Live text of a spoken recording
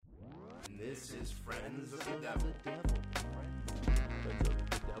This is Friends of the Devil. Friends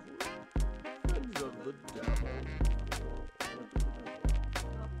of the Devil.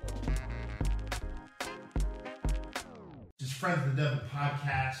 This is Friends of the Devil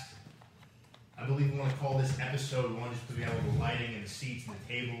podcast. I believe we want to call this episode one just because we have all the lighting and the seats and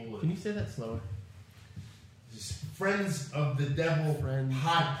the table. Can you say that slower? This is Friends of the Devil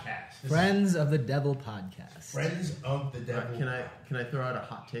podcast. Friends of the Devil podcast. Friends of the Devil. Can I throw out a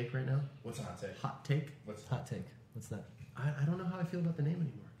hot take right now? What's a hot take? Hot take? What's Hot take. What's that? I don't know how I feel about the name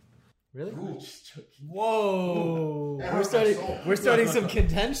anymore. Really? Ooh. Whoa! That We're hurt starting. my soul. We're starting some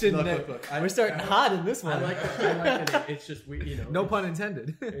contention. Look, We're starting hot in this I one. like the name. It's just we, No pun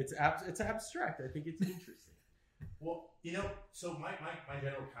intended. It's abstract. I think it's interesting. Well, so my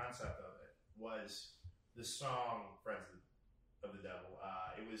general concept of it was the song Friends of the Devil.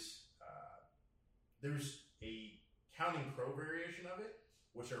 It was, there's a Counting Crow variation of it,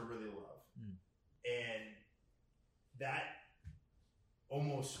 which I really love. And that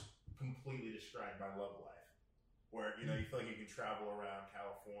almost completely described my love life. Where, you feel like you can travel around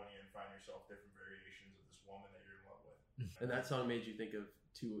California and find yourself different variations of this woman that you're in love with. And that song made you think of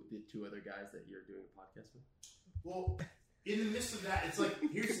the two other guys that you're doing a podcast with? Well, in the midst of that, it's like,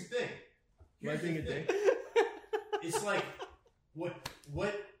 here's the thing. Am I being a dick? It's like, what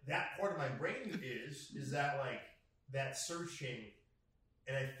that part of my brain is that like, that searching,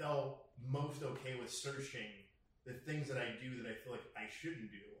 and I felt most okay with searching the things that I do that I feel like I shouldn't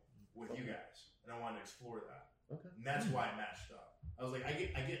do with you guys. And I wanted to explore that. Okay. And that's why I matched up. I was like,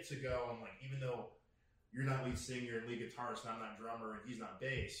 I get to go, and like, even though you're not lead singer and lead guitarist, and I'm not drummer, and he's not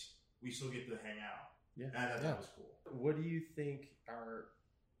bass, we still get to hang out. Yeah. And I thought that was cool. What do you think our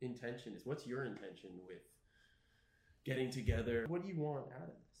intention is? What's your intention with getting together? What do you want out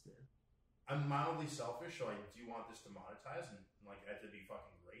of this, man? I'm mildly selfish, so I do want this to monetize and like it to be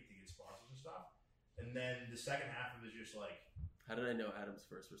fucking great to get sponsors and stuff. And then the second half of it is just like, how did I know Adam's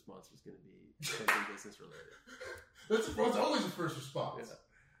first response was going to be something business related? that's always the first response.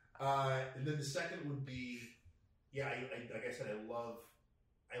 Yeah. And then the second would be, I like I said, I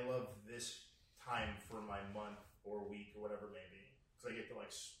love this time for my month or week or whatever it may be, because I get to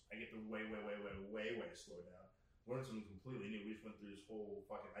way slow down. Learn something completely new. We just went through this whole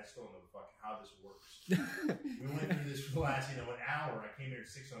fucking. I still don't know how this works. We went through this for the last an hour. I came here at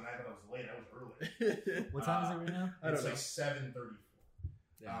 6:09. I thought I was late. I was early. What time is it right now? It's like 7:34.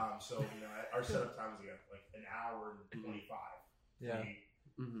 Yeah. So our setup time is like an hour and 25. Yeah.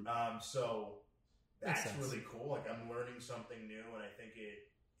 So Makes that's sense. really cool. Like I'm learning something new, and I think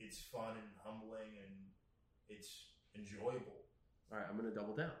it's fun and humbling, and it's enjoyable. All right, I'm going to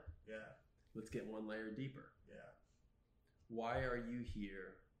double down. Yeah. Let's get one layer deeper. Yeah. Why are you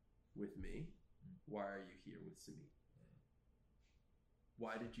here with me? Why are you here with Sumi?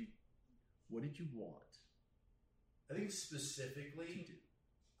 What did you want I think to specifically, do?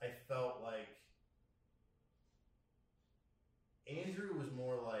 I felt like Andrew was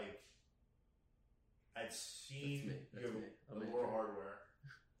more like I'd seen That's me. the Laura Hardware,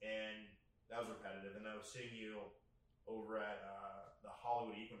 and that was repetitive. And I was seeing you over at the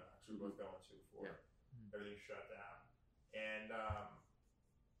Hollywood Equinox we were both going to before everything shut down. And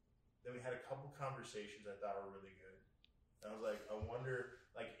then we had a couple conversations I thought were really good. And I was like, I wonder,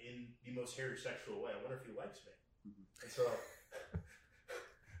 like in the most heterosexual way, I wonder if he likes me. And so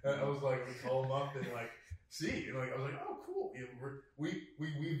I was like, we call him up and like, see, and like I was like, oh, cool.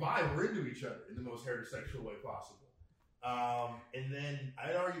 We vibe. We're into each other in the most heterosexual way possible. And then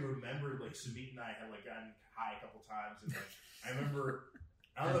I already remembered like Sumit and I had like gotten high a couple times, and like I remember.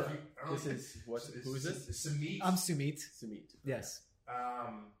 I don't know if you. Who is this? Sumit. I'm Sumit. Sumit. Yes.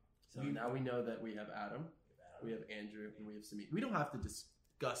 So now we know that we have Adam, we have Andrew, and we have Sumit. We don't have to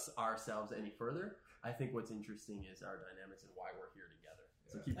discuss ourselves any further. I think what's interesting is our dynamics and why we're here together.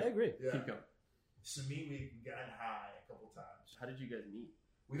 So keep I going. agree. Yeah. Keep going. Sumit, we got high a couple times. How did you guys meet?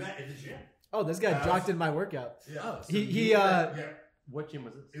 We met at the gym. Oh, this guy jocked in my workout. Yeah. Oh, so He Yeah. what gym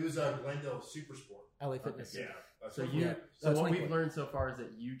was this? It was Glendale Super Sport. LA Fitness. Yeah. That's So what you, we Yeah. so That's what 24. we've learned so far is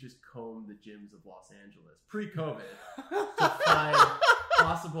that you just comb the gyms of Los Angeles pre-COVID to find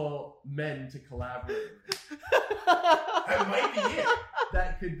possible men to collaborate with. That might be it.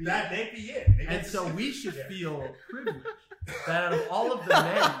 That could be. That may be it. Maybe And it's so the we secret. should feel privileged that out of all of the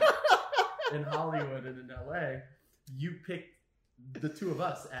men in Hollywood and in LA, you picked the two of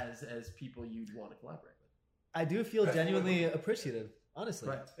us as people you'd want to collaborate with. I do feel That's genuinely what- appreciative, honestly.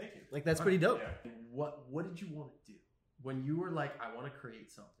 Right. Thank you. Like, that's pretty dope. Yeah. What did you want to do when you were like, I want to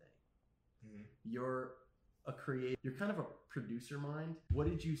create something? Mhm. You're a creator. You're kind of a producer mind. What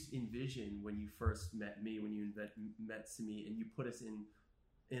did you envision when you first met me? When you met Simi, and you put us in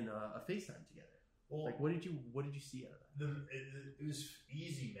in a FaceTime together. Well, Like, what did you see out of that? it was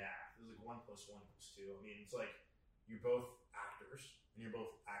easy math. It was like 1 + 1 = 2. I mean, it's like you're both actors and you're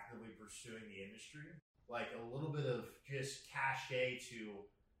both actively pursuing the industry. Like a little bit of just cachet to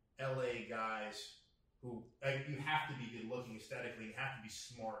LA guys who you have to be good looking aesthetically, you have to be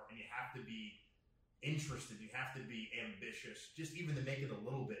smart, and you have to be interested, you have to be ambitious, just even to make it a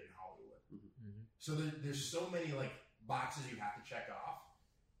little bit in Hollywood. Mm-hmm. So there's so many like boxes you have to check off,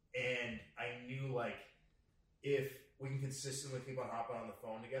 and I knew like if we can consistently keep on hopping on the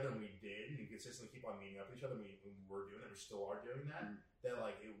phone together, and we did, and we consistently keep on meeting up with each other, and we were doing it, we still are doing that, that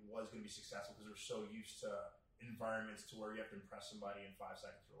like it was going to be successful because we're so used to environments to where you have to impress somebody in 5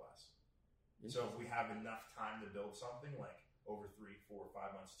 seconds or less. So if we have enough time to build something like over 3, 4,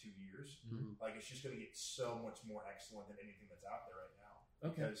 5 months, 2 years, like it's just going to get so much more excellent than anything that's out there right now.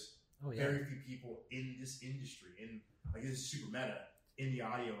 Because very few people in this industry, in like this is super meta, in the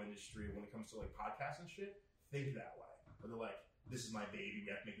audio industry when it comes to like podcasts and shit, think that way. Where they're like, this is my baby,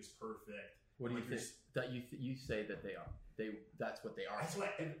 we have to make this perfect. What do you like, think that you say that they are? That's what they are. That's what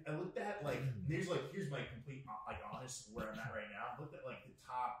I looked at. Like, here's my complete like honest where I'm at right now. I looked at like the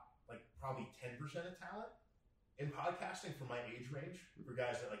top like probably 10% of talent in podcasting for my age range for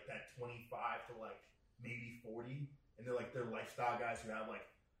guys that like that 25 to like maybe 40, and they're lifestyle guys who have like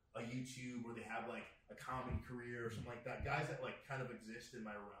a YouTube or they have like a comedy career or something like that. Guys that like kind of exist in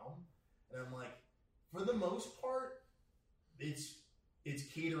my realm, and I'm like, for the most part, it's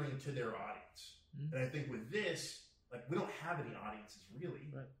catering to their audience. And I think with this, like we don't have any audiences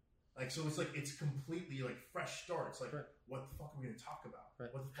really. Right. Like so, it's completely like fresh start. It's like, what the fuck are we going to talk about?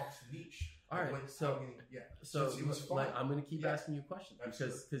 Right. What the fuck's the niche? All right, so it was fun. like, I'm going to keep asking you questions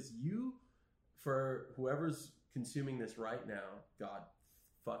because you, for whoever's consuming this right now, God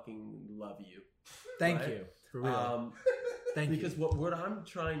fucking love you. Thank right? you. For real. Thank because you. what I'm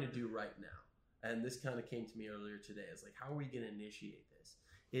trying to do right now, and this kind of came to me earlier today, is like, how are we going to initiate this?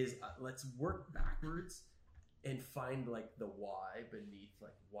 Is let's work backwards and find like the why beneath,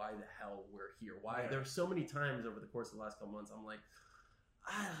 like why the hell we're here. Why there's so many times over the course of the last couple months, I'm like,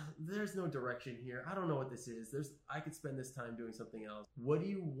 there's no direction here. I don't know what this is. I could spend this time doing something else. What do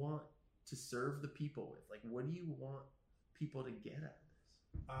you want to serve the people with? Like, what do you want people to get out of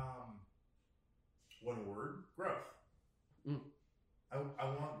this? One word: growth. I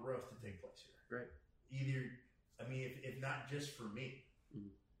want growth to take place here. Great. Either, I mean, if not just for me,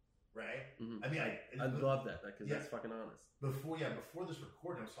 right? I mean, I love that because that's fucking honest. Before this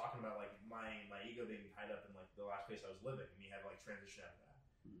recording, I was talking about like my ego being tied up in like the last place I was living, and you had like transition out of that.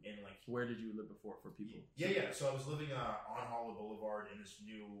 And like, where did you live before for people? Yeah. So I was living on Hollywood Boulevard in this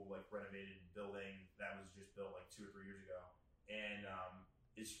new like renovated building that was just built like 2 or 3 years ago, and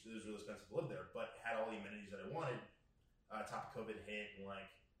it was really expensive to live there, but it had all the amenities that I wanted. Top of COVID hit, and like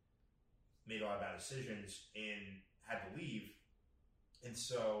made a lot of bad decisions and had to leave. And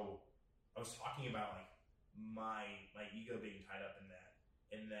so I was talking about like my ego being tied up in that,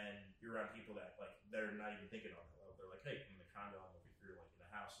 and then you're around people that like they're not even thinking on that level. They're like, hey, I'm in the condo, I'm over here like in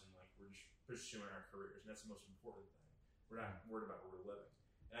the house, and like we're just pursuing our careers, and that's the most important thing. We're not worried about where we're living.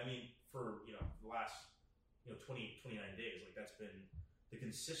 And I mean, for the last 29 days, like that's been the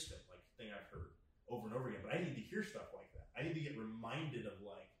consistent like thing I've heard over and over again. But I need to hear stuff like that. I need to get reminded of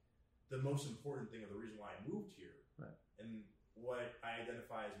like the most important thing of the reason why I moved here. Right. And what I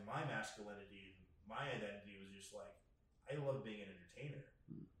identify as my masculinity, my identity was just like, I love being an entertainer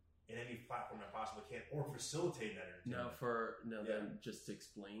in any platform I possibly can, or facilitate that entertainment. Then just to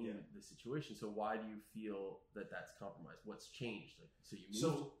explain the situation. So why do you feel that that's compromised? What's changed? Like, so you moved?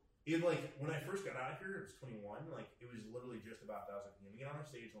 So it like when I first got out of here, it was 21. Like it was literally just about that. I was like, let me get on a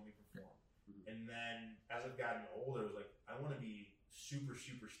stage, let me perform. And then as I've gotten older, it was like I want to be super,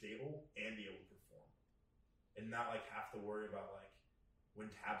 super stable and be able to perform, and not like have to worry about like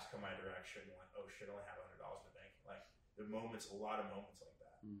when tabs come my direction, like, oh shit, I only have $100 in the bank. Like the moments, a lot of moments like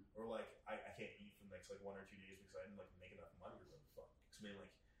that, or like I can't eat for the next like 1 or 2 days because I didn't like make enough money or whatever the fuck. Because I mean,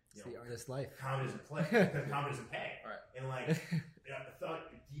 like it's the artist life. Comedy doesn't play because comedy doesn't pay, right? And like I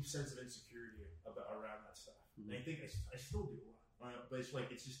felt a deep sense of insecurity around that stuff, and I think I still do a lot. But it's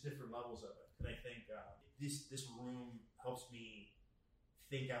like it's just different levels of it, and I think this room helps me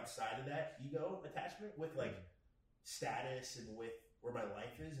think outside of that ego attachment with like status and with where my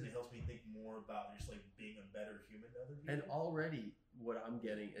life is, and it helps me think more about just like being a better human to other people. And already, what I'm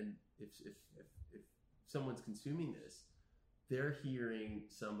getting, and if someone's consuming this, they're hearing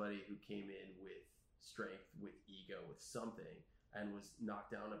somebody who came in with strength, with ego, with something, and was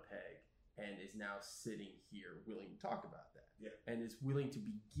knocked down a peg, and is now sitting here willing to talk about that. Yeah. And is willing to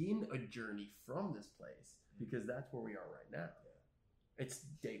begin a journey from this place because that's where we are right now. Yeah. It's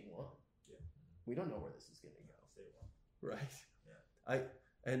day one. Yeah. We don't know where this is going to go. It's day one. Right. Yeah.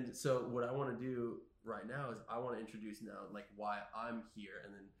 And so what I want to do right now is I want to introduce now like why I'm here,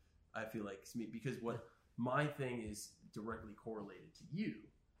 and then I feel like because what my thing is directly correlated to you,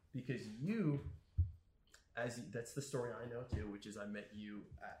 because you, that's the story I know too, which is I met you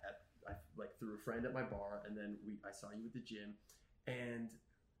at like through a friend at my bar, and then I saw you at the gym, and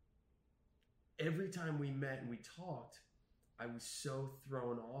every time we met and we talked, I was so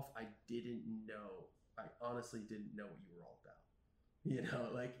thrown off. I honestly didn't know what you were all about. You know,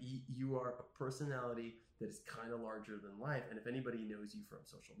 like you are a personality that is kind of larger than life. And if anybody knows you from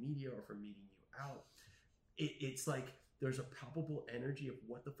social media or from meeting you out, it's like there's a palpable energy of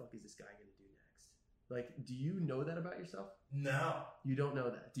what the fuck is this guy going to do next? Like, do you know that about yourself? No. You don't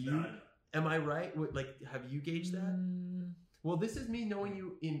know that. Do you? No. Am I right? Like, have you gauged that? Well, this is me knowing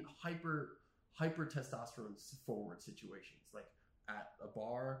you in hyper testosterone forward situations, like at a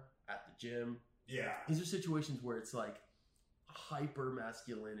bar, at the gym. Yeah. These are situations where it's like hyper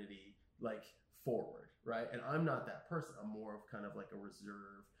masculinity, like forward, right? And I'm not that person. I'm more of kind of like a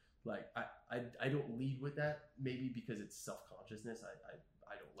reserve. Like I don't lead with that, maybe because it's self-consciousness.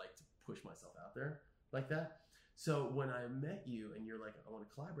 I don't like to push myself out there like that. So when I met you and you're like, I want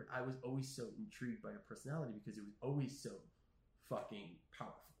to collaborate, I was always so intrigued by your personality because it was always so fucking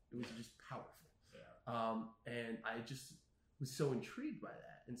powerful. It was just powerful. Yeah. And I just was so intrigued by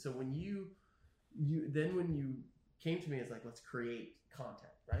that. And so when you came to me as like, let's create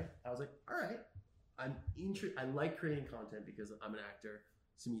content, right? I was like, all right, I like creating content because I'm an actor.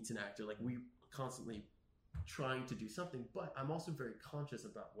 Samit's an actor. Like we constantly trying to do something, but I'm also very conscious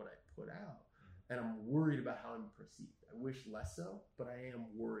about what I put out, and I'm worried about how I'm perceived. I wish less so, but I am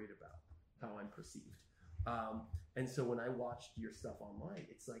worried about how I'm perceived. And so when I watched your stuff online,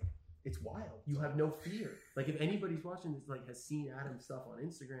 it's like, it's wild. You have no fear. Like if anybody's watching this, like has seen Adam's stuff on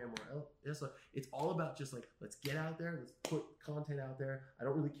Instagram or else, it's all about just like, let's get out there, let's put content out there. I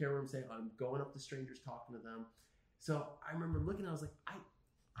don't really care what I'm saying. I'm going up to strangers, talking to them. So I remember looking, I was like,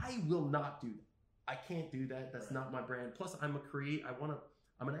 I will not do that. I can't do that. That's not my brand. Plus I'm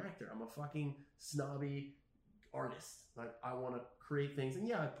I'm an actor. I'm a fucking snobby artist. Like I want to create things. And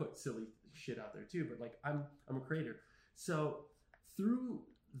yeah, I put silly shit out there too, but like I'm a creator. So through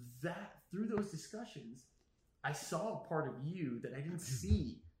those discussions, I saw a part of you that I didn't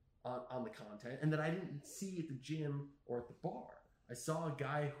see on the content and that I didn't see at the gym or at the bar. I saw a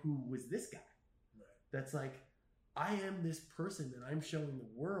guy who was this guy. Right. That's like, I am this person that I'm showing the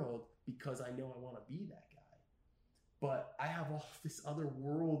world because I know I want to be that guy. But I have all this other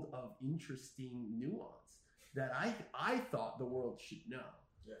world of interesting nuance that I thought the world should know.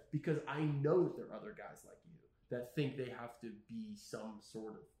 Yeah. Because I know that there are other guys like you that think they have to be some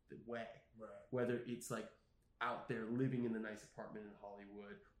sort of way. Right. Whether it's like out there living in the nice apartment in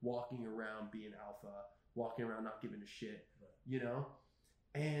Hollywood, walking around being alpha, walking around not giving a shit, you know?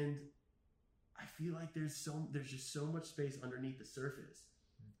 And I feel like there's just so much space underneath the surface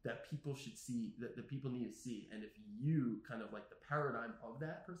that people should see, that the people need to see. And if you kind of like the paradigm of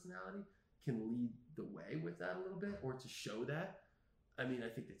that personality can lead the way with that a little bit, or to show that, I mean, I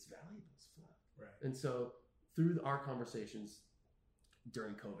think it's valuable as fuck. Right. And so through our conversations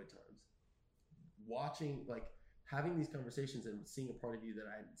during COVID times, watching, like having these conversations and seeing a part of you that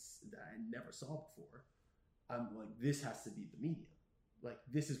I never saw before, I'm like, this has to be the medium. Like,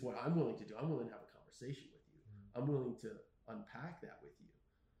 this is what I'm willing to do. I'm willing to have a conversation with you. I'm willing to unpack that with you.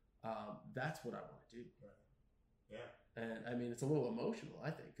 That's what I want to do. Right. Yeah. And I mean, it's a little emotional,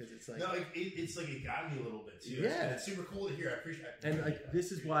 I think, because it's like, no, it's like it got me a little bit too. Yeah, it's super cool to hear. I appreciate it. And like,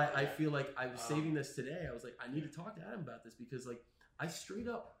 this is why I feel like I was saving this today. I was like, I need to talk to Adam about this because like I straight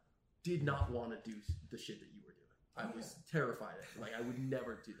up did not want to do the shit that you were doing. I was terrified of it. Like I would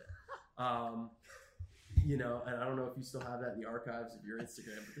never do that. You know, and I don't know if you still have that in the archives of your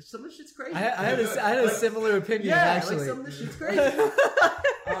Instagram, but some of the shit's crazy. I had a similar opinion, actually. Like some of the shit's crazy.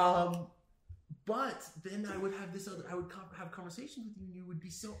 But then I would have have conversations with you, and you would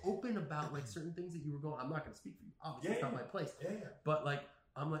be so open about like certain things that you were going. I'm not going to speak for you. Obviously, it's not my place. Yeah. But like,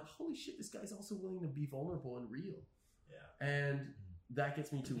 I'm like, holy shit, this guy's also willing to be vulnerable and real. Yeah. And that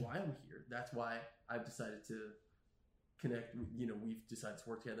gets me to why I'm here. That's why I've decided to connect. You know, we've decided to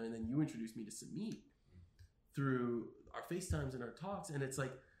work together, and then you introduced me to Samit through our FaceTimes and our talks, and it's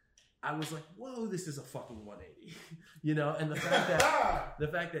like, I was like, whoa, this is a fucking 180, you know? And the fact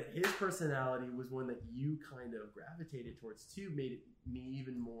that his personality was one that you kind of gravitated towards too made me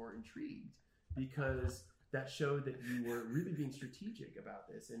even more intrigued, because that showed that you were really being strategic about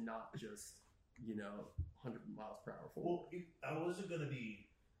this and not just, you know, 100 miles per hour forward. Well, I wasn't going to be,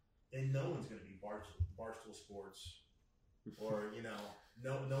 and no one's going to be Barstool Sports or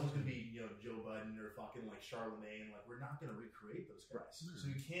no one's gonna be Joe Budden or fucking like Charlemagne. Like we're not gonna recreate those guys. So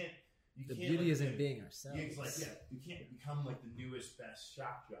you can't. The beauty isn't being ourselves. Yeah, it's like you can't become like the newest best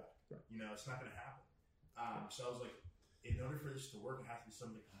shock jock. Right. It's not gonna happen. So I was like, in order for this to work, it has to be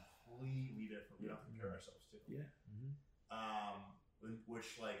something completely different. We don't have to compare ourselves to. Yeah.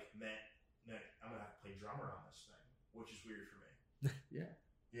 Which like meant I'm gonna have to play drummer on this thing, which is weird for me. Yeah.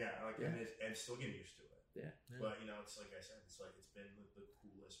 Yeah, like and still getting used to it. Yeah. But it's like I said, it's been the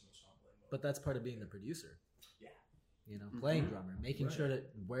coolest, most humbling moment. But that's part of being the producer. Yeah. Playing drummer, making Right. sure to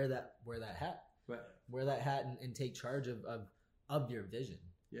wear that hat, Right. wear that hat, and take charge of your vision.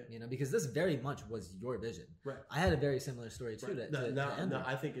 Yeah. Because this very much was your vision. Right. I had a very similar story too. Right. To Andrew.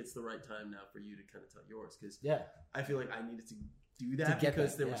 I think it's the right time now for you to kind of tell yours because Yeah. I feel like I needed to do that get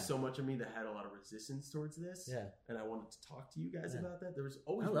because that, there yeah. was so much of me that had a lot of resistance towards this. Yeah. And I wanted to talk to you guys Yeah. about that. There was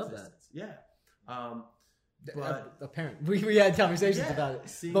always I love that. resistance. Yeah. But apparent we had conversations Yeah, about it,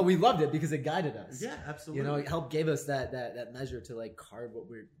 see- but we loved it because it guided us. yeah, absolutely. It helped gave us that measure to like carve what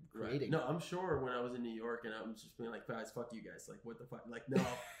we're Right. creating. No, I'm sure when I was in New York and I was just being like, guys, fuck you guys. Like, what the fuck? Like,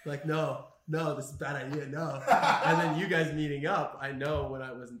 no, this is a bad idea. No. And then you guys meeting up, I know when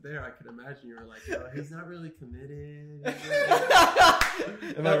I wasn't there, I could imagine you were like, oh, he's not really committed.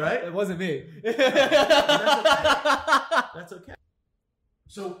 Am I right? It wasn't me. That's okay.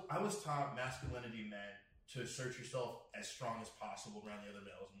 So I was taught masculinity meant to assert yourself as strong as possible around the other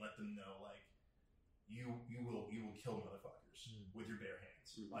males and let them know like you will kill motherfuckers with your bare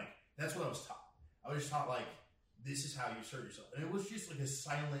hands. Like that's what I was taught. I was taught like this is how you assert yourself, and it was just like a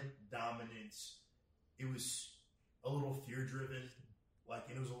silent dominance. It was a little fear driven, like,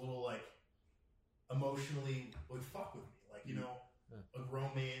 and it was a little like emotionally like fuck with me, like a grown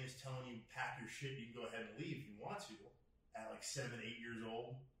man is telling you pack your shit, you can go ahead and leave if you want to. At like 7, 8 years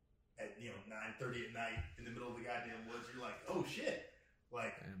old, at 9:30 at night in the middle of the goddamn woods, you're like, oh shit,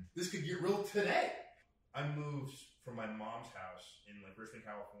 like this could get real today. I moved from my mom's house in like Richmond,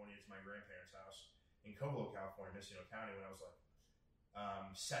 California, to my grandparents' house in Covelo, California, Mendocino County, when I was like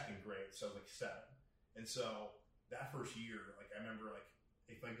second grade, so I was like 7. And so that first year, like I remember, like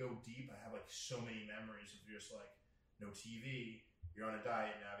if I go deep, I have like so many memories of just like no TV, you're on a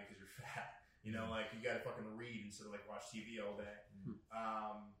diet now because you're fat. Like you gotta fucking read instead of like watch TV all day.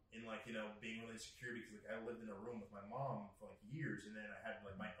 And like, being really insecure because like I lived in a room with my mom for like years, and then I had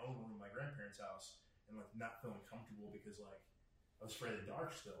like my own room in my grandparents' house, and like not feeling comfortable because like I was afraid of the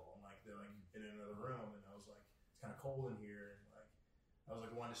dark still, and like they're like in another room, and I was like, it's kind of cold in here, and like I was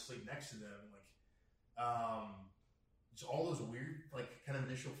like wanting to sleep next to them, and like just all those weird like kind of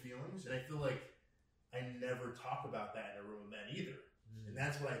initial feelings, and I feel like I never talk about that in a room with men either. And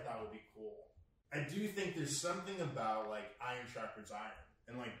that's what I thought would be cool. I do think there's something about like iron sharpens iron,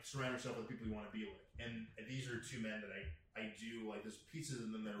 and like surround yourself with people you want to be with. And these are two men that I do like. There's pieces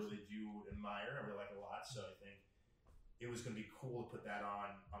of them that I really do admire. I really like a lot. So I think it was going to be cool to put that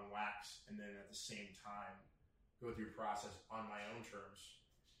on wax, and then at the same time go through a process on my own terms,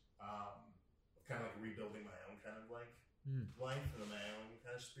 kind of like rebuilding my own kind of like life and my own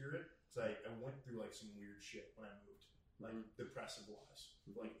kind of spirit. So I went through like some weird shit when I moved. Like depressive wise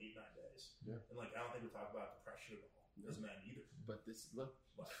for like 8-9 days. Yeah. And like I don't think we talk about depression at all as men either. But this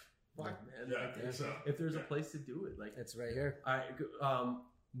fuck man. Yeah, Like, if there's a place to do it, like It's right here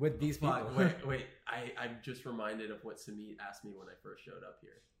with these people. Wait. I'm just reminded of what Samit asked me when I first showed up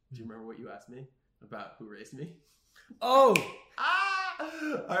here. Do you remember what you asked me about who raised me? Oh,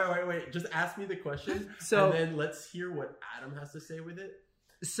 All right, wait. Just ask me the question, So- and then let's hear what Adam has to say with it,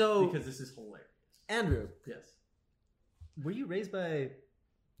 so because this is hilarious. Andrew, Yes. were you raised by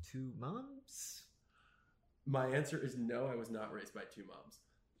two moms? My answer is no. I was not raised by two moms,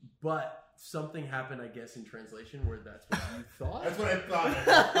 but something happened, I guess, in translation where that's what you thought. That's what I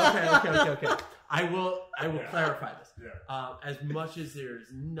thought. Okay. I will clarify this. Yeah. As much as there's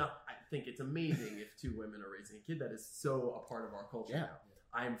I think it's amazing if two women are raising a kid. That is so a part of our culture Yeah. now.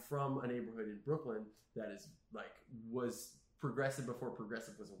 I'm from a neighborhood in Brooklyn that is was progressive before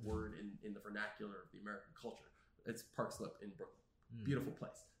progressive was a word in the vernacular of the American culture. It's Park Slope in Brooklyn. Beautiful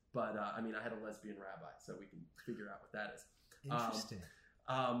place. But I had a lesbian rabbi, so we can figure out what that is. Interesting.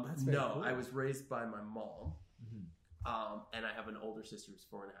 That's very No, cool. I was raised by my mom, and I have an older sister who's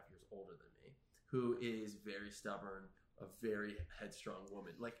 4.5 years older than me, who is very stubborn, a very headstrong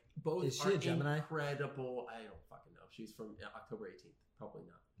woman. Like both Is she are a Gemini? incredible. I don't fucking know. She's from October 18th. Probably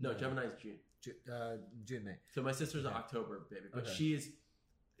not. No, Gemini is June. June, May. So my sister's an October baby, but Okay. she is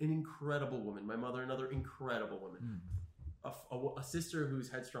an incredible woman. My mother, another incredible woman. A sister who's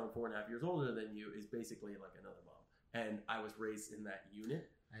headstrong 4.5 years older than you is basically like another mom. And I was raised in that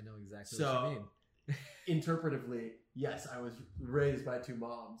unit. I know exactly So- what you mean. interpretively, yes, I was raised by two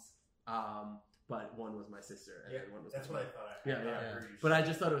moms, but one was my sister and one was that's my what I mom. thought. Yeah. Heard you But say. I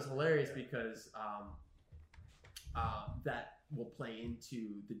just thought it was hilarious because that will play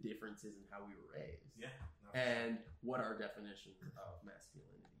into the differences in how we were raised. Yeah. No. And what our definition of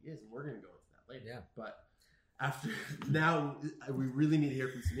masculinity is, and we're going to go into that later. Yeah. But after now, we really need to hear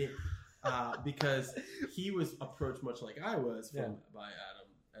from Samir because he was approached much like I was by Adam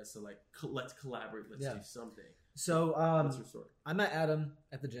as to like let's collaborate, let's do something. So what's your story? I met Adam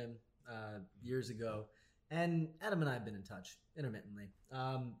at the gym years ago, and Adam and I have been in touch intermittently.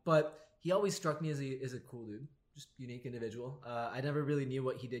 But he always struck me as a cool dude. Just unique individual. I never really knew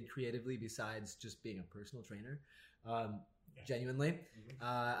what he did creatively besides just being a personal trainer. Genuinely.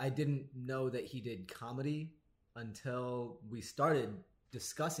 I didn't know that he did comedy until we started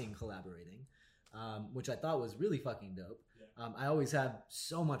discussing collaborating, which I thought was really fucking dope. Yeah. I always have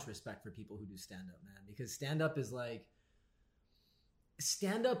so much respect for people who do stand-up, man, because stand-up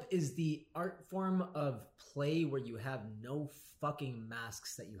is the art form of play where you have no fucking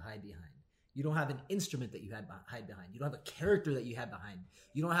masks that you hide behind. You don't have an instrument that you hide behind. You don't have a character that you hide behind.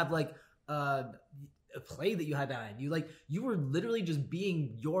 You don't have like a play that you hide behind. You were literally just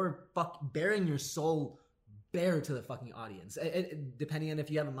being bearing your soul bare to the fucking audience. Depending on if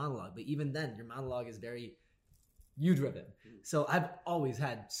you have a monologue, but even then, your monologue is very you driven. So I've always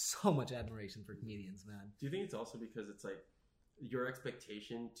had so much admiration for comedians, man. Do you think it's also because it's like your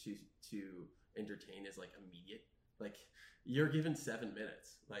expectation to entertain is like immediate? Like you're given 7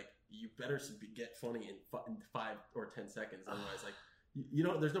 minutes. Like you better get funny in 5 or 10 seconds. Otherwise, like you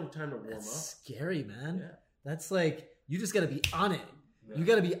know, there's no time to warm up. Scary, man. Yeah. That's like you just got to be on it. Yeah. You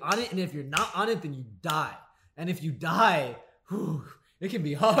got to be on it, and if you're not on it, then you die. And if you die, it can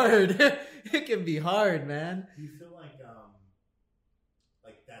be hard. It can be hard, man. Do you feel like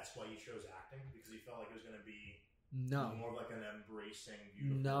that's why you chose acting, because you felt like it was going to be more of like an embracing,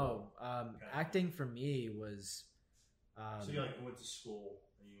 beautiful? No, acting for me was. So you went to school?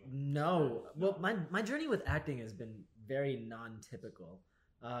 No. Well, my journey with acting has been very non-typical.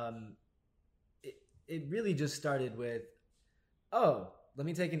 It really just started with, let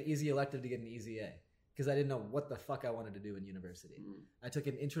me take an easy elective to get an easy A, because I didn't know what the fuck I wanted to do in university. I took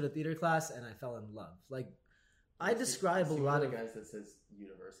an intro to theater class and I fell in love. Like, I describe a lot of guys that says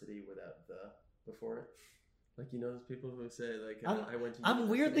university without the before it. Like, you know those people who say, like, I went to university. I'm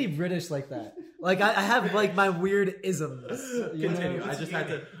weirdly British like that. Like, I have, like, my weird isms. Continue. Know? I just had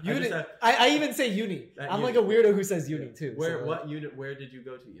to... I even say uni. I'm like a weirder who says uni, too. What unit? Where did you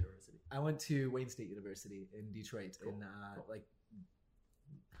go to university? I went to Wayne State University in Detroit, cool.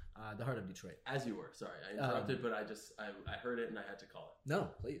 The heart of Detroit. As you were. Sorry, I interrupted, but I heard it and I had to call it. No,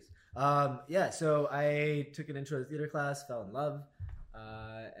 please. So I took an intro to theater class, fell in love,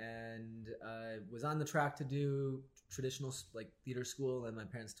 and was on the track to do traditional like theater school, and my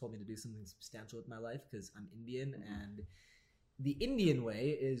parents told me to do something substantial with my life because I'm Indian, and the Indian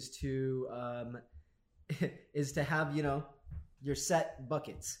way is to have, you know, your set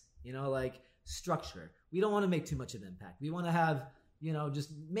buckets, you know, like structure. We don't want to make too much of impact. We want to have, you know,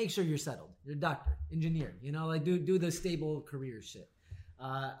 just make sure you're settled. You're a doctor, engineer, you know, like do the stable career shit.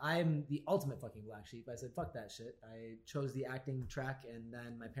 I'm the ultimate fucking black sheep. I said, fuck that shit. I chose the acting track, and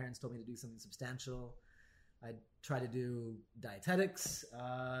then my parents told me to do something substantial. I tried to do dietetics.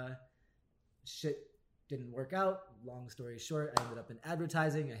 Shit didn't work out. Long story short, I ended up in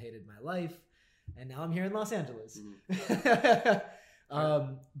advertising. I hated my life. And now I'm here in Los Angeles.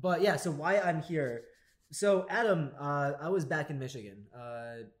 But yeah, so why I'm here. So Adam, I was back in Michigan.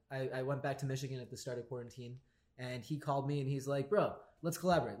 I went back to Michigan at the start of quarantine, and he called me and he's like, bro, let's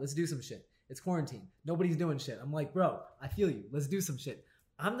collaborate. Let's do some shit. It's quarantine. Nobody's doing shit. I'm like, bro, I feel you. Let's do some shit.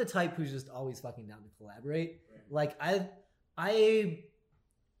 I'm the type who's just always fucking down to collaborate. Like I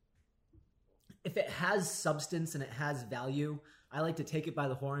if it has substance and it has value, I like to take it by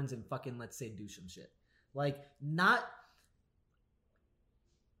the horns and fucking, let's say, do some shit. Like, not...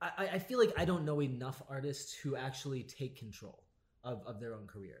 I feel like I don't know enough artists who actually take control of their own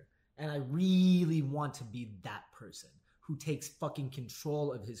career. And I really want to be that person who takes fucking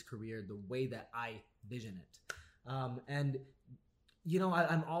control of his career the way that I vision it. And, you know,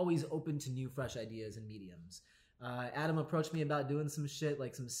 I'm always open to new, fresh ideas and mediums. Adam approached me about doing some shit,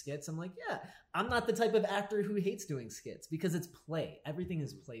 like some skits. I'm like, yeah, I'm not the type of actor who hates doing skits because it's play. Everything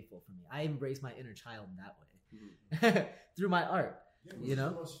is playful for me. I embrace my inner child that way through my art. Yeah, you know,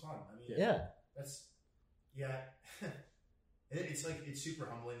 the most fun. I mean, it's like it's super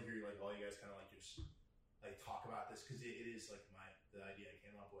humbling to hear like all you guys kind of like just like talk about this because it is like the idea I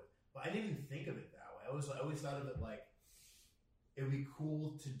came up with. But I didn't even think of it that way. I always thought of it like it would be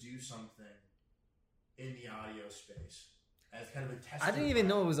cool to do something in the audio space as kind of a test. I didn't even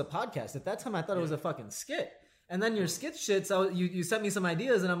know it was a podcast. At that time, I thought it was a fucking skit. And then your skit shit, so you sent me some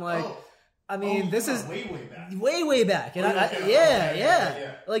ideas, and I'm like, I mean, this is way back. way back. And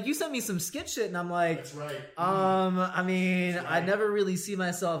Yeah. Like, you sent me some skit shit, and I'm like, That's right. I mean, That's I right. never really see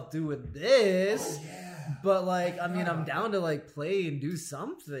myself doing this. Oh, yeah. But, like, I mean, I'm down to, like, play and do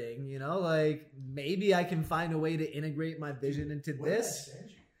something, you know? Like, maybe I can find a way to integrate my vision into What did I this. send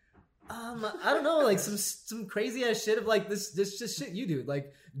you? I don't know, like some crazy ass shit of like this just shit you do,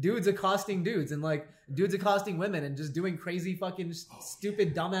 like dudes accosting dudes and like dudes accosting women and just doing crazy fucking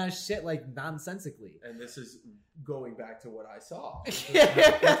stupid dumbass shit like nonsensically. And this is going back to what I saw, which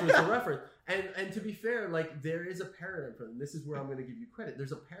was the reference. And to be fair, like there is a paradigm for them. This is where I'm going to give you credit.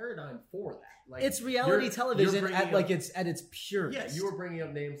 There's a paradigm for that. Like It's reality television bringing at up- like at its purest. Yeah, you were bringing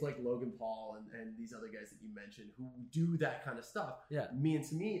up names like Logan Paul and these other guys that you mentioned who do that kind of stuff. Yeah. Me and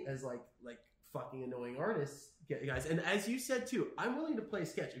to me as like fucking annoying artists, guys. And as you said too, I'm willing to play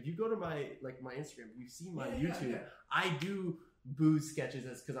sketch. If you go to my Instagram, you see my YouTube. Yeah. I do booze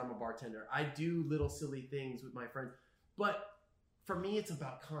sketches because I'm a bartender. I do little silly things with my friends. But for me, it's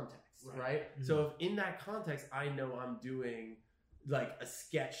about context, right? Mm-hmm. So if in that context, I know I'm doing like a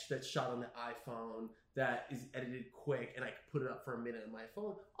sketch that's shot on the iPhone that is edited quick and I can put it up for a minute on my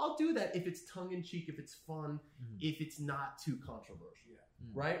phone, I'll do that if it's tongue-in-cheek, if it's fun, if it's not too controversial,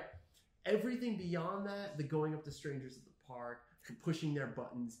 right? Everything beyond that, the going up to strangers at the park, pushing their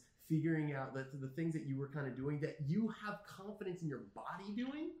buttons, figuring out that the things that you were kind of doing that you have confidence in your body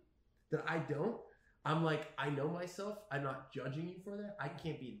doing that I don't, I'm like, I know myself. I'm not judging you for that. I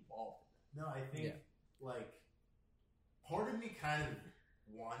can't be involved in that. No, I think like part of me kind of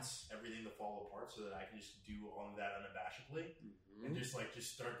wants everything to fall apart so that I can just do all of that unabashedly and just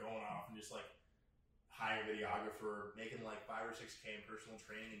start going off and just like hire a videographer, making like 5 or 6K in personal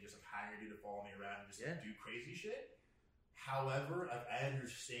training and just like hire a dude to follow me around and just like, do crazy shit. However, I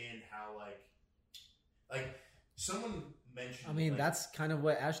understand how like someone mentioned. I mean, like, that's kind of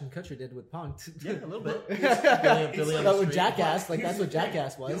what Ashton Kutcher did with Punk. Yeah, a little bit. Billy on the But with Street. Jackass, like Here's that's what the thing.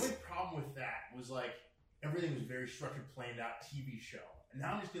 Jackass was. The only problem with that was like everything was very structured, planned out TV show. And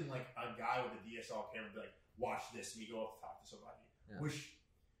now I'm just getting like a guy with a DSLR camera be like, watch this, and you go off to talk to somebody. Yeah. Which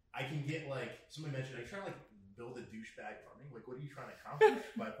I can get like somebody mentioned, are you trying to like build a douchebag army? Like what are you trying to accomplish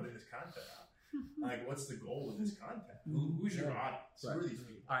by putting this content out? Like what's the goal of this content? Who's your audience? Who are these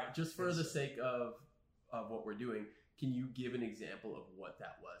people? All right, just for the sake of what we're doing, can you give an example of what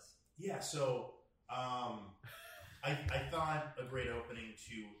that was? Yeah, so I thought a great opening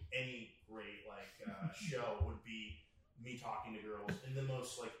to any great show would be me talking to girls in the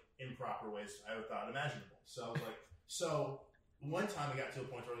most like improper ways I thought imaginable. So I was like, so one time I got to a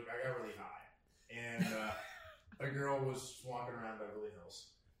point where I got really high, and a girl was walking around Beverly Hills,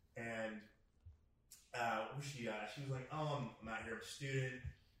 and she was like, I'm out here, I'm a student,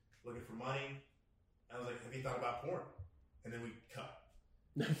 looking for money. And I was like, have you thought about porn? And then we cut.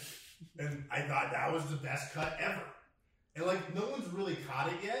 And I thought that was the best cut ever. And like no one's really caught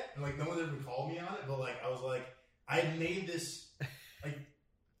it yet, and like no one's ever called me on it, but like I was like, I had made this like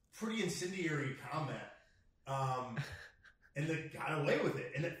pretty incendiary comment, and they got away with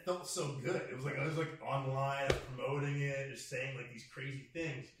it, and it felt so good. It was like I was like online, I was promoting it, just saying like these crazy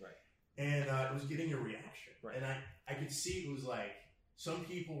things, Right. And it was getting a reaction, Right. and I could see it was like some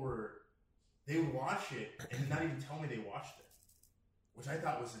people they would watch it and not even tell me they watched it, which I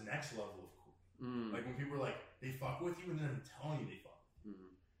thought was the next level of cool. Like when people were like, they fuck with you and then I'm telling you they fuck.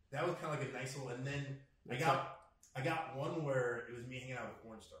 That was kind of like a nice little. And then I got one where it was me hanging out with a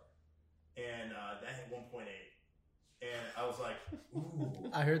porn star, and that hit 1.8, and I was like,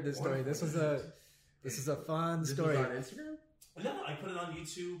 ooh. I heard this story. This is a fun story. This was on Instagram? No, I put it on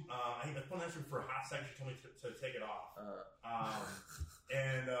YouTube. I put it on Instagram for a hot second. She told me to take it off.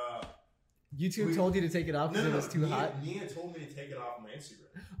 And YouTube told you to take it off because it was too hot. Nina told me to take it off my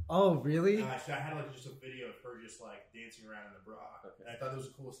Instagram. Oh, really? So I had like just a video of her just like dancing around in the bra. Okay. And I thought it was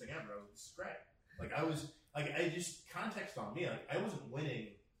the coolest thing ever. I was like, this is great. Like I was like, I just context on me. Like I wasn't winning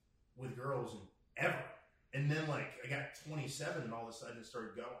with girls ever. And then like I got 27 and all of a sudden it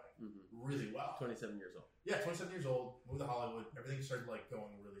started going really well. 27 years old. Yeah, 27 years old, moved to Hollywood. Everything started like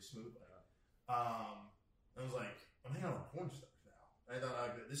going really smoothly. I was like, I'm hanging out with porn stars now. And I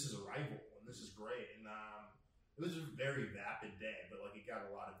thought this is a rival and this is great. And it was a very vapid day, but like it got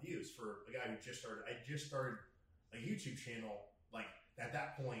a lot of views for a guy who just started. I just started a YouTube channel like at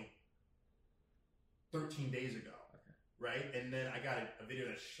that point 13 days ago, right? And then I got a video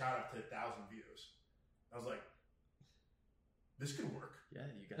that shot up to 1,000 views. I was like, this could work. Yeah,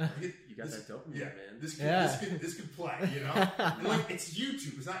 you got that dopamine, Yeah, man. this could play, you know. And like it's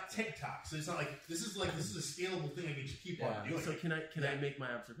YouTube, it's not TikTok, so it's not like this is a scalable thing I can just keep on doing. So can I make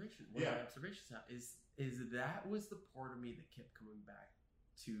my observation? One of Yeah. my observations is that was the part of me that kept coming back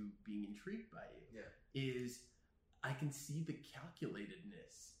to being intrigued by you. Yeah. Is I can see the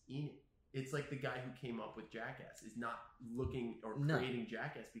calculatedness in it. It's like the guy who came up with Jackass is not looking or creating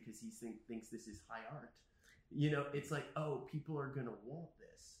Jackass because he thinks this is high art. You know, it's like, oh, people are gonna want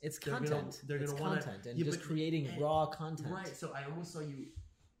this. It's They're content. They're it's gonna want content and just creating raw content. Right. So I almost saw you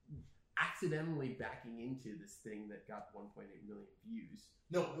accidentally backing into this thing that got 1.8 million views.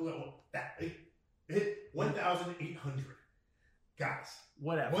 No, that it hit 1,800 guys.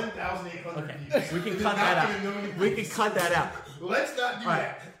 Whatever. 1,800 Okay, views. we can It's cut not that gonna out. million We views. can cut that out. Let's not do All right.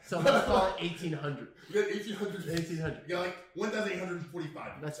 that. So let's call it 1,800. We got 1,800. 1,800. You got like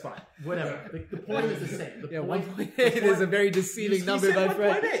 1,845. That's fine. Whatever. The point is the same. Yeah, 1.8 is a very deceiving You number, said my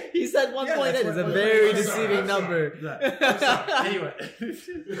friend. 1.8. He said 1.8 that's is a what- very I'm sorry, deceiving I'm number. Anyway.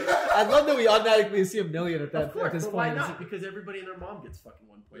 I love that we automatically assume million at Of course, this but why point. not? Because everybody and their mom gets fucking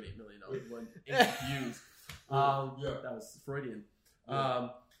 1.8 million on 1.8 views. Yeah. That was Freudian. Yeah.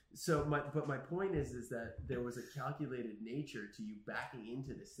 So my point is that there was a calculated nature to you backing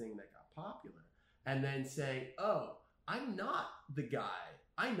into this thing that got popular, and then saying, "Oh, I'm not the guy.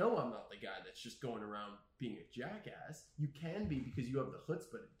 I know I'm not the guy that's just going around being a jackass. You can be because you have the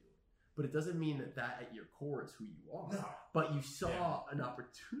chutzpah to do it, but it doesn't mean that at your core is who you are. No. But you saw an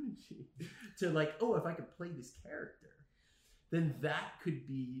opportunity to like, oh, if I could play this character, then that could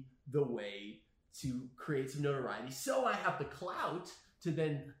be the way to create some notoriety. So I have the clout to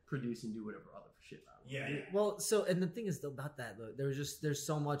then produce and do whatever other shit I want. Yeah. Well, so and the thing is about that, though, there's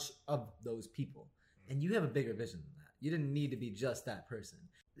so much of those people, and you have a bigger vision than that. You didn't need to be just that person.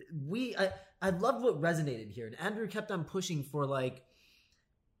 I loved what resonated here, and Andrew kept on pushing for like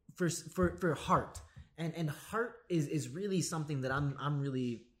for heart, and heart is really something that I'm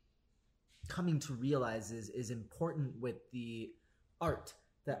really coming to realize is important with the art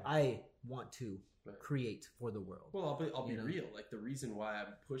that I want to create for the world. Well, I'll be You know? real. Like the reason why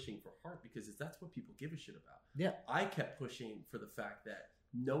I'm pushing for heart because that's what people give a shit about. Yeah. I kept pushing for the fact that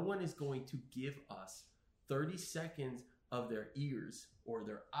no one is going to give us 30 seconds of their ears or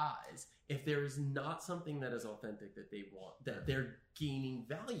their eyes if there is not something that is authentic that they want, that they're gaining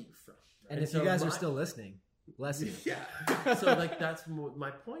value from. And if so you guys are still listening, bless you. Yeah. So like that's what my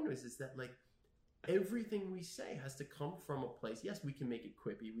point is that like everything we say has to come from a place. Yes, we can make it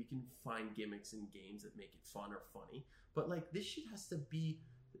quippy. We can find gimmicks and games that make it fun or funny. But like this shit has to be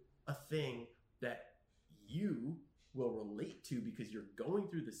a thing that you will relate to because you're going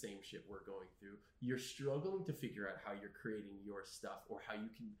through the same shit we're going through. You're struggling to figure out how you're creating your stuff or how you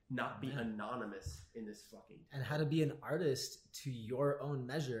can not be anonymous in this fucking town. And how to be an artist to your own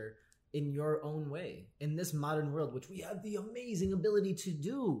measure in your own way in this modern world, which we have the amazing ability to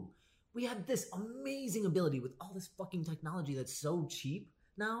do. We have this amazing ability with all this fucking technology that's so cheap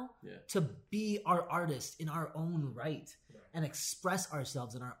now to be our artist in our own right and express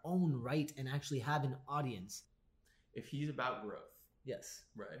ourselves in our own right and actually have an audience. If he's about growth, Yes.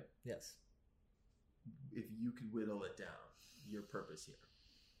 right? Yes. If you could whittle it down, your purpose here.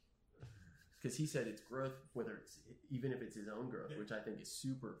 Because he said it's growth, even if it's his own growth, which I think is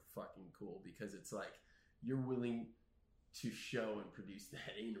super fucking cool because it's like you're willing to show and produce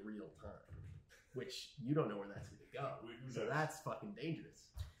that in real time, which you don't know where that's going to go. So that's fucking dangerous.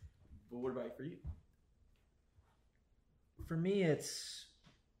 But what about for you? For me, it's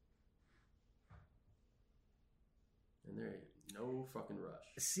And there ain't no fucking rush.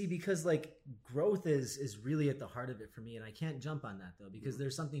 see because like growth is really at the heart of it for me, and I can't jump on that though because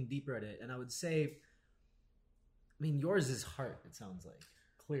there's something deeper at it. And I would say, I mean, yours is heart. It sounds like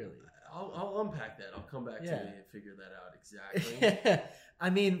clearly. I'll unpack that. I'll come back to it and figure that out exactly. I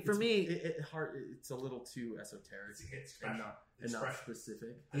mean, for me, it's a little too esoteric It's and expression. not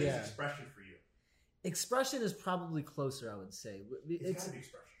specific. I think Yeah. it's expression for you. expression is probably closer. I would say It's gotta be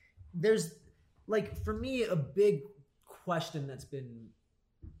expression. there's like for me a big question that's been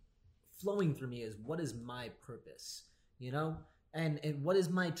flowing through me is what is my purpose, you know, and what is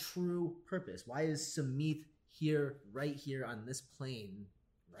my true purpose? Why is Samith here right here on this plane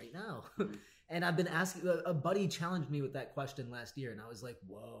right now? And I've been asking, a buddy challenged me with that question last year, and I was like,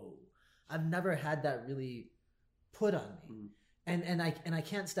 whoa, I've never had that really put on me. And I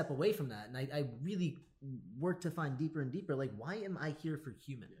can't step away from that. And I really work to find deeper and deeper, like, why am I here for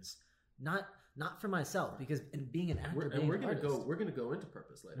humans? Not for myself, because in being an actor, We're gonna go into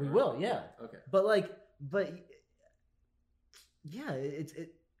purpose later. We right? will, yeah. Okay. But yeah, it's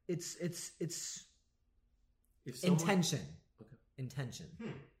If someone, intention. Okay. intention.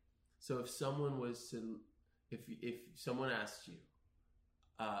 So if someone was to, if someone asked you,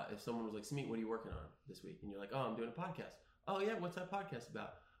 if someone was like, Samit, what are you working on this week? And you're like, oh, I'm doing a podcast. Oh yeah, what's that podcast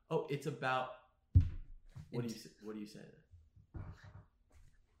about? Oh, it's about. What do you say then?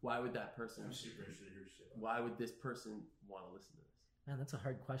 Why would that person? I'm super interested in your shit. Why would this person want to listen to this? Man, that's a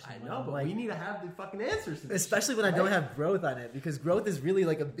hard question. I man. know, but Like, we need to have the fucking answers to this especially shit, when I don't right? have growth on it, because growth is really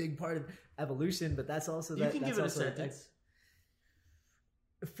like a big part of evolution. But that's also You that. can that's give it a also sentence.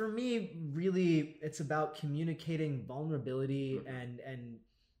 For me, really, it's about communicating vulnerability and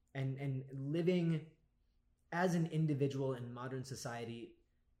living as an individual in modern society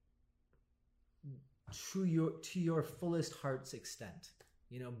to your fullest heart's extent.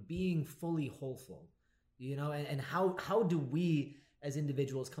 Being fully wholeful. And how do we as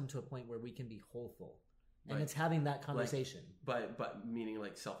individuals come to a point where we can be wholeful? And Like- it's having that conversation. But meaning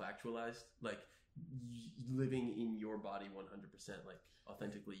like self-actualized, like living in your body 100%, like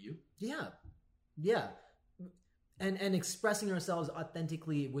authentically you. Yeah. And expressing ourselves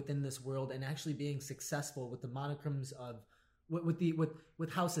authentically within this world, and actually being successful with the monochromes of with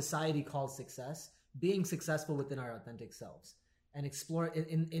how society calls success, being successful within our authentic selves, and explore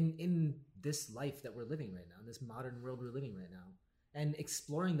in this life that we're living right now, in this modern world we're living right now, and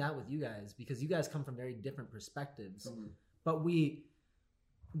exploring that with you guys, because you guys come from very different perspectives, but we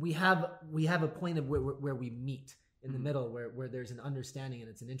have a point of where we meet in the middle, where there's an understanding, and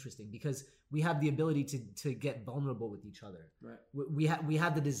it's an interesting, because we have the ability to get vulnerable with each other. Right. We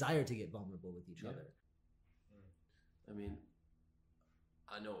have the desire to get vulnerable with each other. I mean,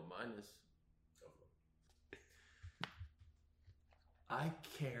 I know what mine is. I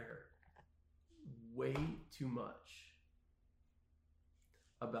care way too much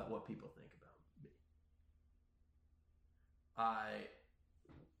about what people think about me. I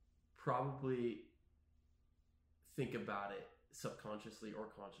probably think about it subconsciously or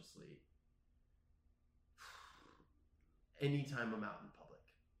consciously anytime I'm out in public,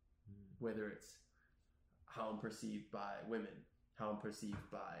 whether it's how I'm perceived by women, how I'm perceived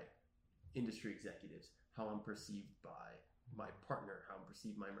by industry executives, how I'm perceived by my partner, how I'm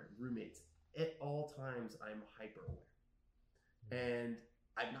perceived by my roommates. At all times, I'm hyper aware, and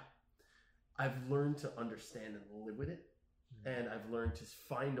I've learned to understand and live with it. And I've learned to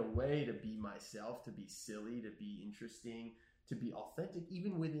find a way to be myself, to be silly, to be interesting, to be authentic,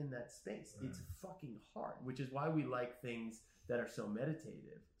 even within that space. It's fucking hard, which is why we like things that are so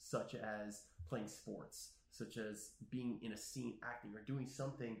meditative, such as playing sports, such as being in a scene, acting, or doing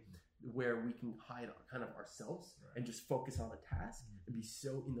something where we can hide kind of ourselves and just focus on the task and be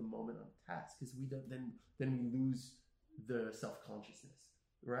so in the moment on the task, because we don't then we lose the self-consciousness,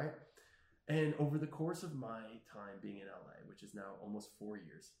 right? And over the course of my time being in LA, which is now almost 4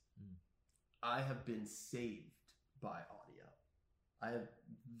 years, I have been saved by audio. I have,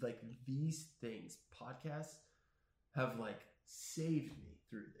 like, these things, podcasts have, like, saved me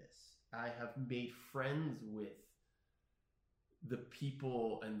through this. I have made friends with the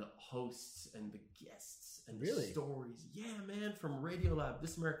people and the hosts and the guests and the stories. Yeah, man, from Radiolab,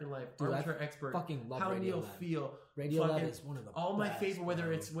 This American Life, Dude, Armchair Expert, fucking love How Neil Radiolab. Feel. Radiolab is one of the all my best, favorite, whether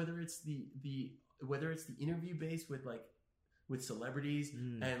bro. it's the interview based with celebrities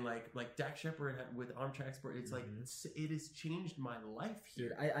and like Dak Shepard with Armchair Expert. It's like it has changed my life here.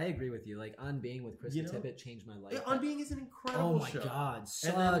 Dude, I agree with you. Like, On Being with Krista Tippett changed my life. On Being is an incredible Oh my show. god,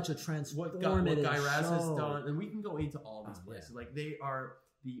 such And then a transformative what Guy Raz has show. done, and we can go into all these Oh, places. yeah. Like, they are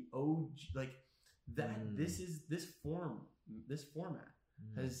the OG, like that. This format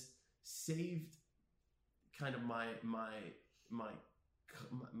has saved kind of my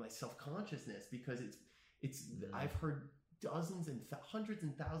self-consciousness, because it's I've heard dozens and hundreds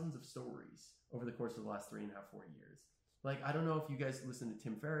and thousands of stories over the course of the last 3.5-4 years. Like, I don't know if you guys listen to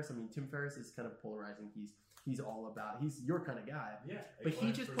Tim Ferriss. I mean, Tim Ferriss is kind of polarizing. He's all about, he's your kind of guy. Yeah. But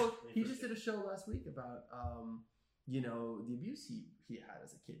he just did a show last week about the abuse he had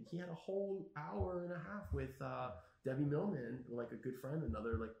as a kid. He had a whole hour and a half with Debbie Millman, like a good friend,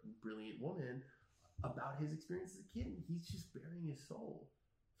 another like brilliant woman, about his experience as a kid. And he's just bearing his soul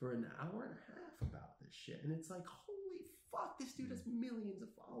for an hour and a half about this shit. And it's like, holy fuck, this dude has millions of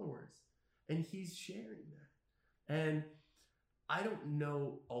followers, and he's sharing that. And I don't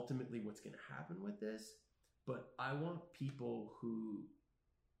know ultimately what's going to happen with this, but I want people who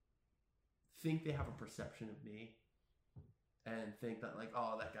think they have a perception of me and think that, like,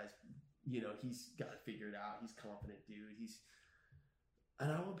 oh, that guy's, he's got it figured out. He's a confident dude.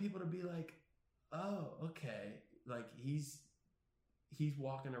 And I want people to be like, oh, okay. Like, he's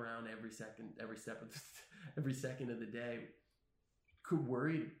walking around every second of the day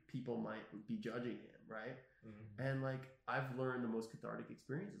worried people might be judging him, right? Mm-hmm. And like I've learned the most cathartic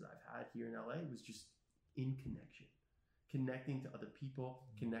experiences I've had here in LA was just in connection, connecting to other people,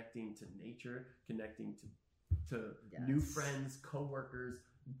 connecting to nature, connecting to new friends, coworkers,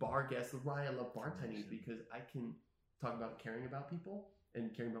 bar guests. Why I love bartending is because I can talk about caring about people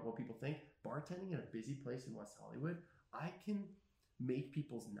and caring about what people think. Bartending in a busy place in West Hollywood, I can make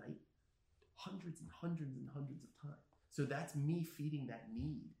people's night hundreds and hundreds and hundreds of times. So that's me feeding that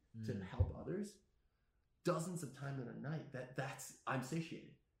need to help others dozens of times in a night. That's I'm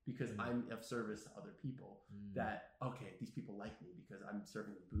satiated because I'm of service to other people. That okay, these people like me because I'm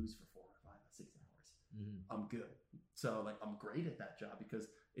serving them booze for 4 or 5 or 6 hours. I'm good. So like I'm great at that job because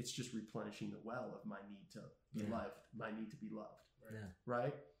it's just replenishing the well of my need to be loved, my need to be loved.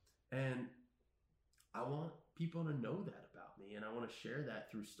 Right? And I want people to know that about me, and I want to share that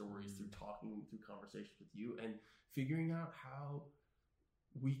through stories, through talking, through conversations with you, and figuring out how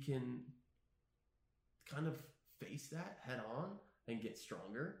we can kind of face that head on and get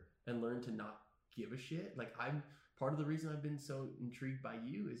stronger and learn to not give a shit. Like I'm part of the reason I've been so intrigued by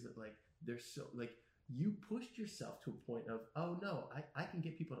you is that like there's so like you pushed yourself to a point of, oh no, I can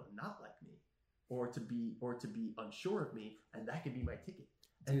get people to not like me or to be unsure of me, and that could be my ticket.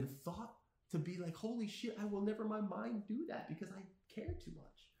 And the thought to be like, holy shit, I will never in my mind do that because I care too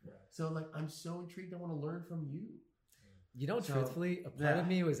much. Right. So like I'm so intrigued. I want to learn from you. You know, truthfully, a part of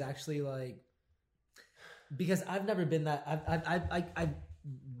me was actually like, because I've never been that. I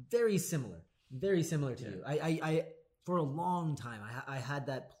very similar to you. I for a long time I had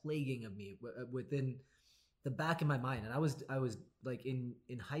that plaguing of me within the back of my mind, and I was like in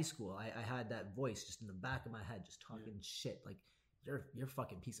high school. I had that voice just in the back of my head, just talking shit like you're a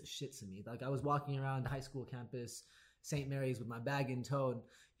fucking piece of shit to me. Like I was walking around high school campus, St. Mary's, with my bag in tow, and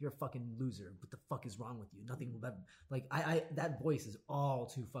you're a fucking loser. What the fuck is wrong with you? Nothing will ever, like I that voice is all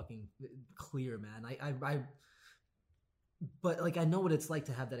too fucking clear, man. But like I know what it's like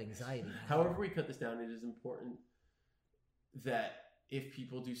to have that anxiety. However we cut this down, it is important that if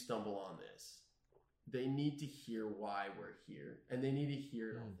people do stumble on this, they need to hear why we're here, and they need to hear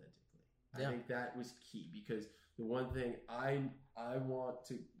it authentically. I think that was key, because the one thing I want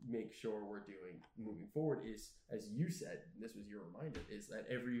to make sure we're doing moving forward is, as you said, and this was your reminder, is that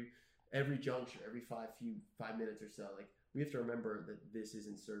every juncture, every 5 minutes or so, like we have to remember that this is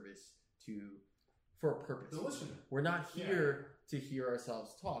in service for a purpose. The listener. We're not here to hear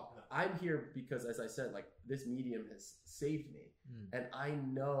ourselves talk. I'm here because, as I said, like this medium has saved me, and I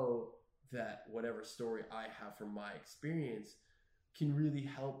know that whatever story I have from my experience can really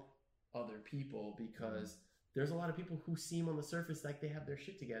help other people, because there's a lot of people who seem on the surface like they have their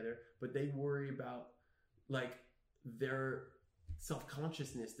shit together, but they worry about like their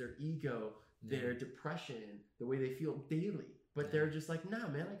self-consciousness, their ego, their depression, the way they feel daily. But they're just like, nah,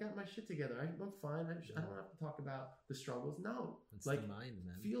 man, I got my shit together. I'm fine. I don't have to talk about the struggles. No, it's like the mind,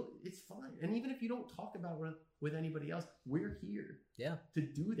 man. Feel it's fine. And even if you don't talk about it with anybody else, we're here to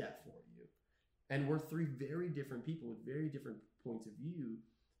do that for you. And we're 3 very different people with very different points of view,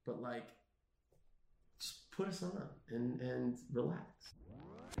 but like, just put us on and relax.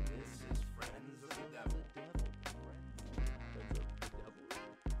 This is Friends